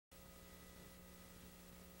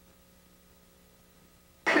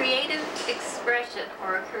creative expression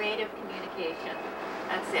or a creative communication.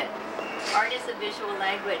 That's it. Art is a visual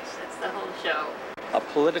language. That's the whole show. A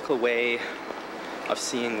political way of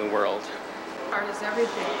seeing the world. Art is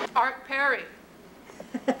everything. Art Perry.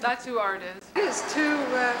 That's who art is. It's too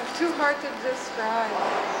hard to describe.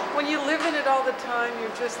 When you live in it all the time,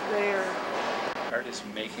 you're just there. Art is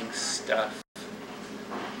making stuff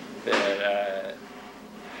that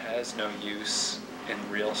has no use in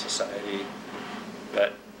real society,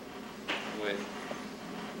 but would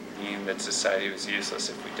mean that society was useless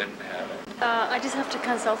if we didn't have it. I just have to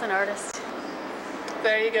consult an artist.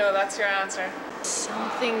 There you go, that's your answer.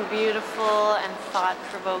 Something beautiful and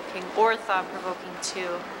thought-provoking, or thought-provoking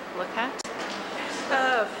to look at.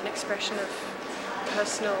 An expression of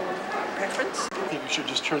personal preference. I think you should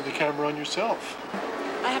just turn the camera on yourself.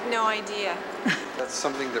 I have no idea. That's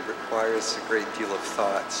something that requires a great deal of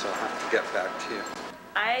thought, so I'll have to get back to you.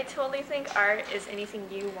 I totally think art is anything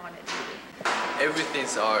you want it to be.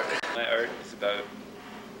 Everything's art. My art is about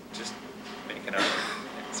just making art.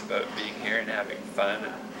 It's about being here and having fun.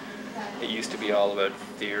 It used to be all about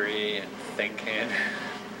theory and thinking,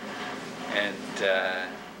 and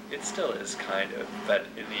it still is kind of, but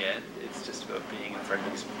in the end it's just about being in front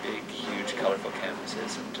of these big, huge, colorful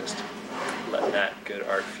canvases and just letting that good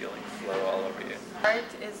art feeling flow all over you. Art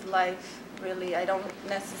is life, really. I don't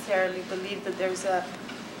necessarily believe that there's a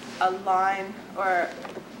line or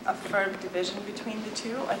a firm division between the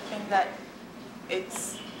two. I think that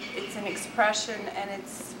it's an expression, and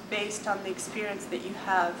it's based on the experience that you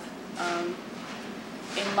have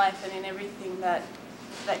in life and in everything that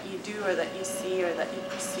you do or that you see or that you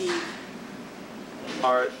perceive.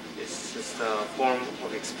 Art is just a form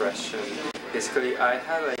of expression. Basically, I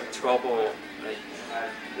had trouble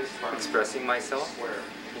expressing myself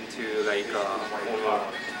into form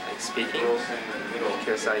of speaking,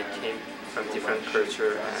 because I came from different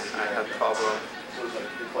culture and I had problem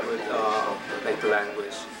with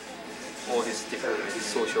language. All these different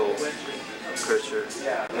social culture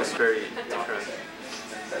was very different.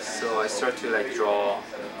 So I started to draw,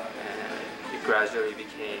 and it gradually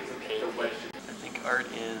became painting. I think art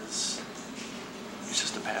is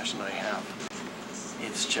just a passion I have.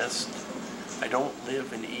 It's just, I don't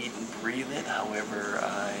live and eat and breathe it. However,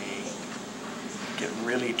 I get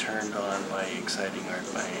really turned on by exciting art,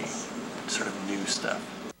 by sort of new stuff.